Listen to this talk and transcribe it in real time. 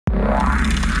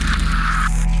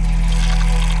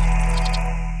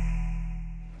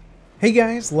Hey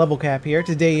guys, LevelCap here.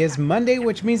 Today is Monday,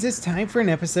 which means it's time for an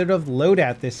episode of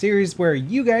Loadout, this series where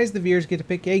you guys, the viewers, get to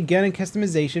pick a gun and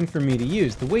customization for me to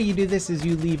use. The way you do this is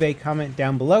you leave a comment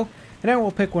down below, and I will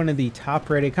pick one of the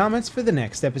top rated comments for the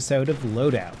next episode of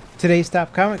Loadout. Today's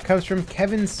top comment comes from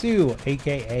Kevin Sue,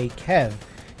 aka Kev.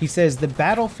 He says, the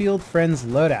Battlefield Friends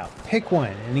Loadout, pick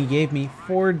one, and he gave me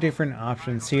 4 different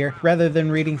options here. Rather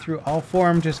than reading through all 4,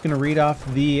 I'm just going to read off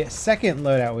the second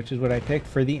loadout, which is what I picked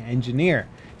for the Engineer.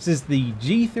 This is the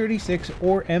G36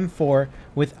 or M4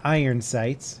 with iron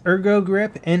sights, ergo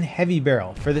grip, and heavy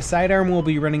barrel. For the sidearm, we'll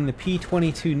be running the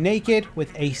P22 naked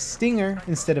with a stinger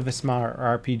instead of a smaller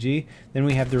RPG. Then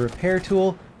we have the repair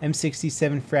tool,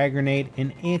 M67 frag grenade,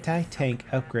 and anti-tank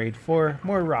upgrade for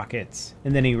more rockets.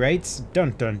 And then he writes,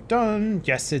 dun dun dun,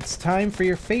 yes, it's time for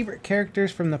your favorite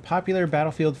characters from the popular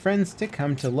Battlefield Friends to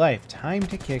come to life. Time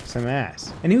to kick some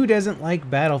ass. And who doesn't like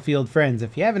Battlefield Friends?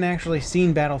 If you haven't actually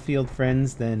seen Battlefield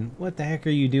Friends, then what the heck are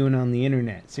you doing on the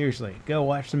internet? Seriously, go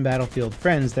watch some Battlefield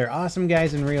Friends. They're awesome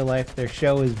guys in real life. Their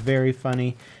show is very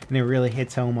funny, and it really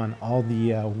hits home on all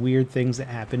the weird things that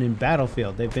happen in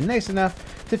Battlefield. They've been nice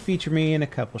enough to feature me in a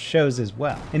couple shows as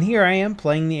well. And here I am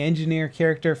playing the Engineer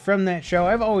character from that show.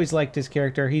 I've always liked his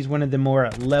character. He's one of the more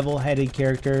level-headed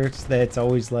characters that's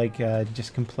always like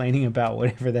just complaining about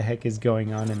whatever the heck is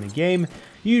going on in the game.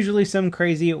 Usually some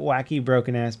crazy, wacky,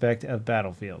 broken aspect of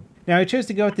Battlefield. Now I chose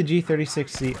to go with the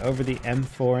G36C over the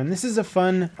M4, and this is a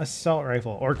fun assault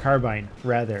rifle, or carbine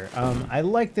rather. I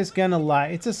like this gun a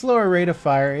lot. It's a slower rate of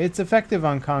fire. It's effective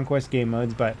on conquest game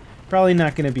modes, but probably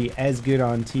not going to be as good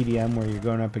on TDM where you're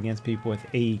going up against people with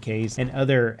AEKs and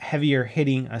other heavier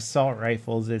hitting assault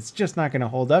rifles. It's just not going to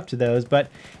hold up to those, but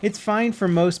it's fine for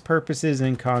most purposes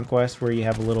in Conquest where you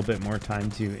have a little bit more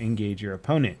time to engage your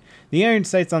opponent. The iron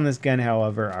sights on this gun,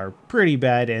 however, are pretty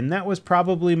bad, and that was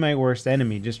probably my worst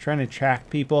enemy. Just trying to track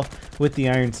people with the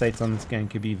iron sights on this gun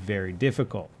could be very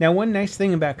difficult. Now, one nice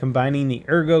thing about combining the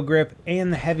ergo grip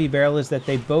and the heavy barrel is that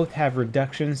they both have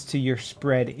reductions to your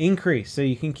spread increase, so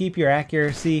you can keep your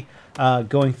accuracy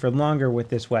going for longer with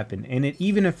this weapon, and it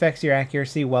even affects your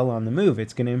accuracy while on the move.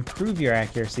 It's going to improve your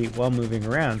accuracy while moving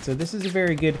around, so this is a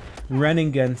very good run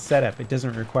and gun setup. It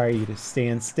doesn't require you to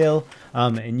stand still,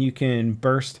 and you can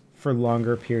burst for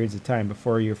longer periods of time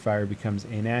before your fire becomes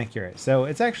inaccurate. So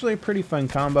it's actually a pretty fun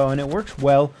combo, and it works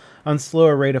well on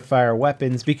slower rate of fire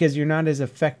weapons because you're not as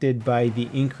affected by the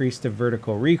increase to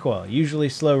vertical recoil. Usually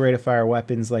slow rate of fire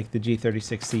weapons like the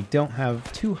G36C don't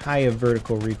have too high of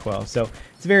vertical recoil, so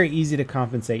it's very easy to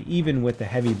compensate even with the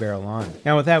heavy barrel on.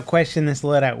 Now without question, this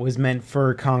loadout was meant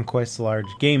for Conquest large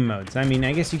game modes. I mean,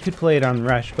 I guess you could play it on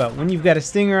Rush, but when you've got a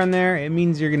Stinger on there, it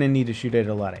means you're going to need to shoot at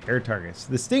a lot of air targets.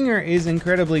 The Stinger is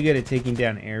incredibly good at taking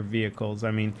down air vehicles.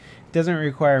 I mean, it doesn't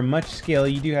require much skill.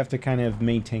 You do have to kind of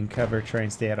maintain cover, try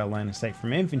and stay out of line of sight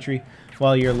from infantry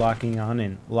while you're locking on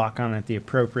and lock on at the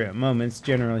appropriate moments.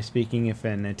 Generally speaking, if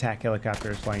an attack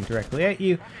helicopter is flying directly at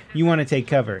you, you want to take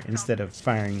cover instead of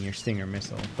firing your Stinger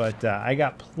missile. But I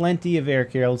got plenty of air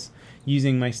kills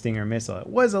using my Stinger missile. It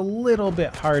was a little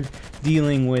bit hard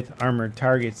dealing with armored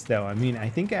targets though. I mean, I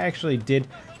think I actually did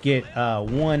get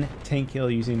 1 tank kill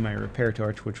using my repair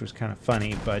torch, which was kind of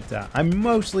funny, but I'm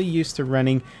mostly used to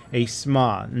running a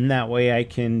SMA, and that way I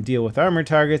can deal with armored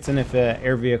targets, and if an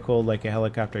air vehicle like a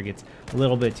helicopter gets a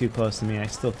little bit too close to me, I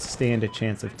still stand a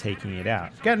chance of taking it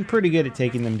out. I've gotten pretty good at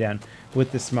taking them down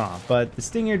with the SMA, but the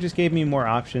Stinger just gave me more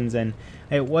options, and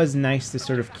it was nice to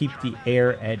sort of keep the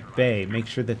air at bay, make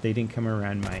sure that they didn't come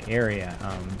around my area.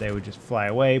 They would just fly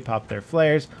away, pop their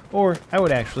flares, or I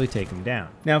would actually take them down.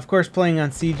 Now, of course, playing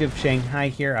on Siege of Shanghai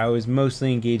here, I was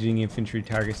mostly engaging infantry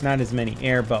targets, not as many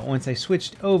air, but once I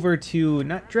switched over to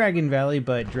not Dragon Valley,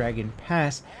 but Dragon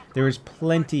Pass, there was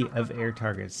plenty of air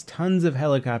targets. Tons of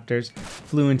helicopters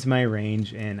flew into my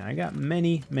range, and I got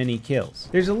many, many kills.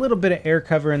 There's a little bit of air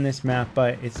cover in this map,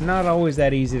 but it's not always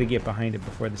that easy to get behind it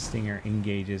before the Stinger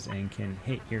engages and can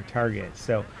hit your target.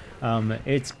 So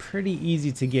it's pretty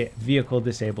easy to get vehicle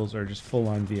disables or just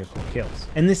full-on vehicle kills.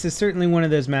 And this is certainly one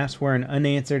of those maps where an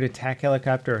unanswered attack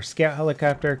helicopter or scout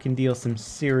helicopter can deal some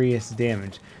serious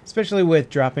damage, especially with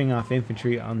dropping off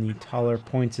infantry on the taller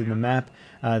points in the map.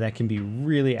 That can be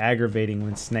really aggravating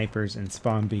when snipers and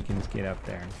spawn beacons get up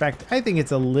there. In fact, I think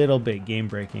it's a little bit game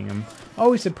breaking. I'm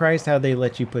always surprised how they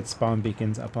let you put spawn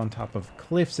beacons up on top of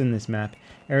cliffs in this map,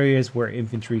 areas where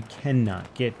infantry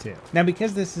cannot get to. Now,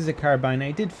 because this is a carbine,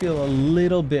 I did feel a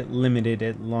little bit limited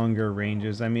at longer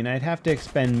ranges. I mean, I'd have to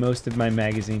expend most of my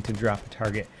magazine to drop a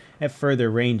target at further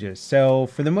ranges. So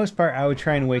for the most part, I would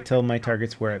try and wait till my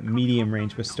targets were at medium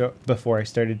range before I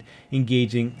started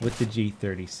engaging with the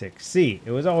G36C.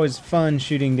 It was always fun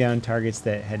shooting down targets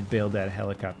that had bailed out of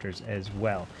helicopters as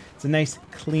well. It's a nice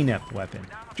cleanup weapon.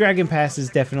 Dragon Pass is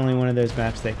definitely one of those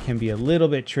maps that can be a little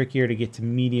bit trickier to get to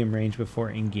medium range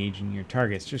before engaging your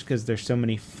targets, just because there's so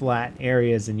many flat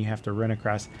areas and you have to run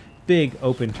across big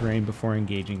open terrain before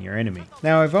engaging your enemy.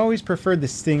 Now, I've always preferred the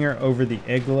Stinger over the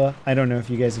Igla. I don't know if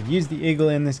you guys have used the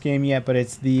Igla in this game yet, but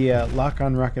it's the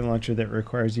lock-on rocket launcher that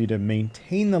requires you to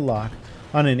maintain the lock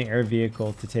on an air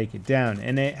vehicle to take it down.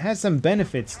 And it has some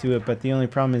benefits to it, but the only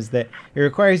problem is that it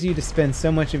requires you to spend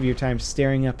so much of your time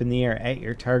staring up in the air at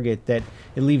your target that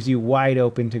it leaves you wide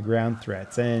open to ground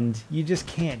threats. And you just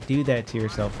can't do that to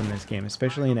yourself in this game,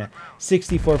 especially in a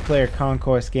 64-player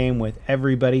conquest game with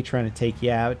everybody trying to take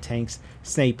you out, tanks,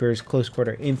 snipers, close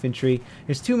quarter infantry.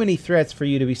 There's too many threats for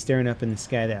you to be staring up in the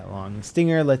sky that long. The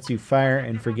Stinger lets you fire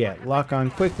and forget. Lock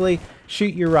on quickly,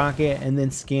 shoot your rocket, and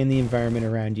then scan the environment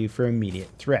around you for immediate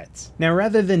threats. Now,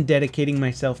 rather than dedicating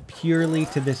myself purely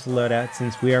to this loadout,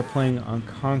 since we are playing on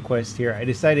Conquest here, I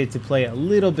decided to play a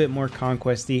little bit more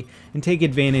Conquesty and take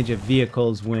advantage of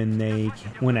vehicles when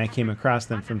I came across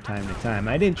them from time to time.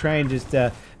 I didn't try and just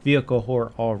vehicle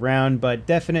whore all around, but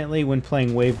definitely when playing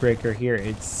Wavebreaker here,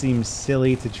 it seems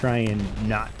silly to try and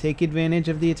not take advantage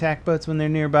of the attack boats when they're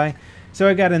nearby. So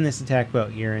I got in this attack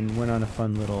boat here and went on a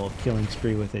fun little killing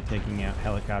spree with it, taking out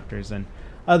helicopters and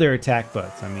other attack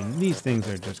boats. I mean, these things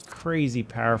are just crazy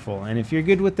powerful, and if you're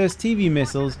good with those TV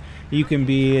missiles, you can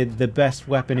be the best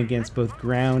weapon against both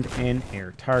ground and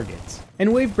air targets. And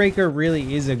Wavebreaker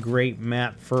really is a great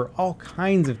map for all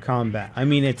kinds of combat. I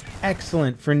mean, it's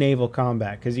excellent for naval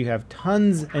combat because you have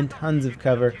tons and tons of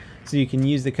cover, so you can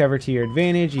use the cover to your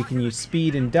advantage. You can use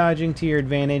speed and dodging to your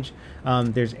advantage.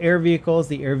 There's air vehicles.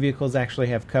 The air vehicles actually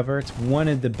have cover. It's one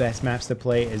of the best maps to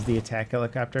play as the attack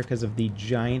helicopter because of the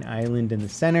giant island in the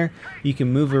center. You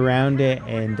can move around it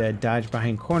and dodge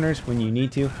behind corners when you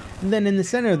need to. And then in the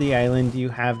center of the island, you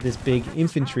have this big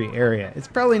infantry area. It's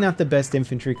probably not the best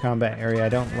infantry combat area. I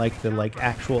don't like the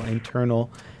actual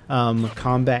internal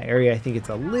combat area. I think it's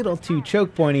a little too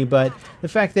choke pointy, but the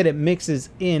fact that it mixes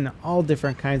in all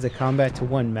different kinds of combat to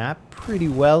one map pretty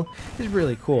well is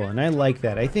really cool, and I like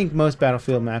that. I think most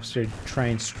Battlefield maps should try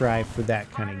and strive for that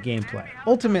kind of gameplay.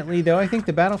 Ultimately, though, I think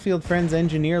the Battlefield Friends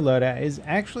Engineer loadout is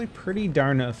actually pretty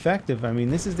darn effective. I mean,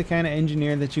 this is the kind of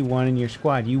engineer that you want in your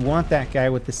squad. You want that guy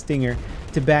with the Stinger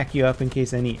to back you up in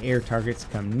case any air targets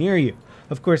come near you.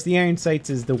 Of course, the iron sights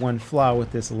is the one flaw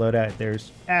with this loadout.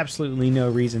 There's absolutely no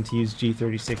reason to use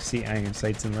G36C iron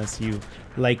sights unless you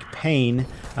like pain.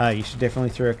 You should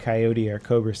definitely throw a Coyote or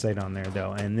Cobra sight on there,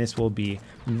 though, and this will be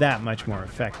that much more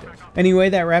effective. Anyway,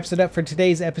 that wraps it up for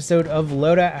today's episode of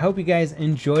Loadout. I hope you guys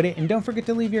enjoyed it, and don't forget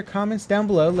to leave your comments down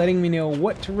below letting me know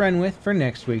what to run with for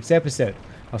next week's episode.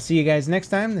 I'll see you guys next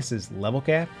time. This is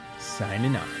LevelCap,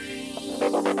 signing off.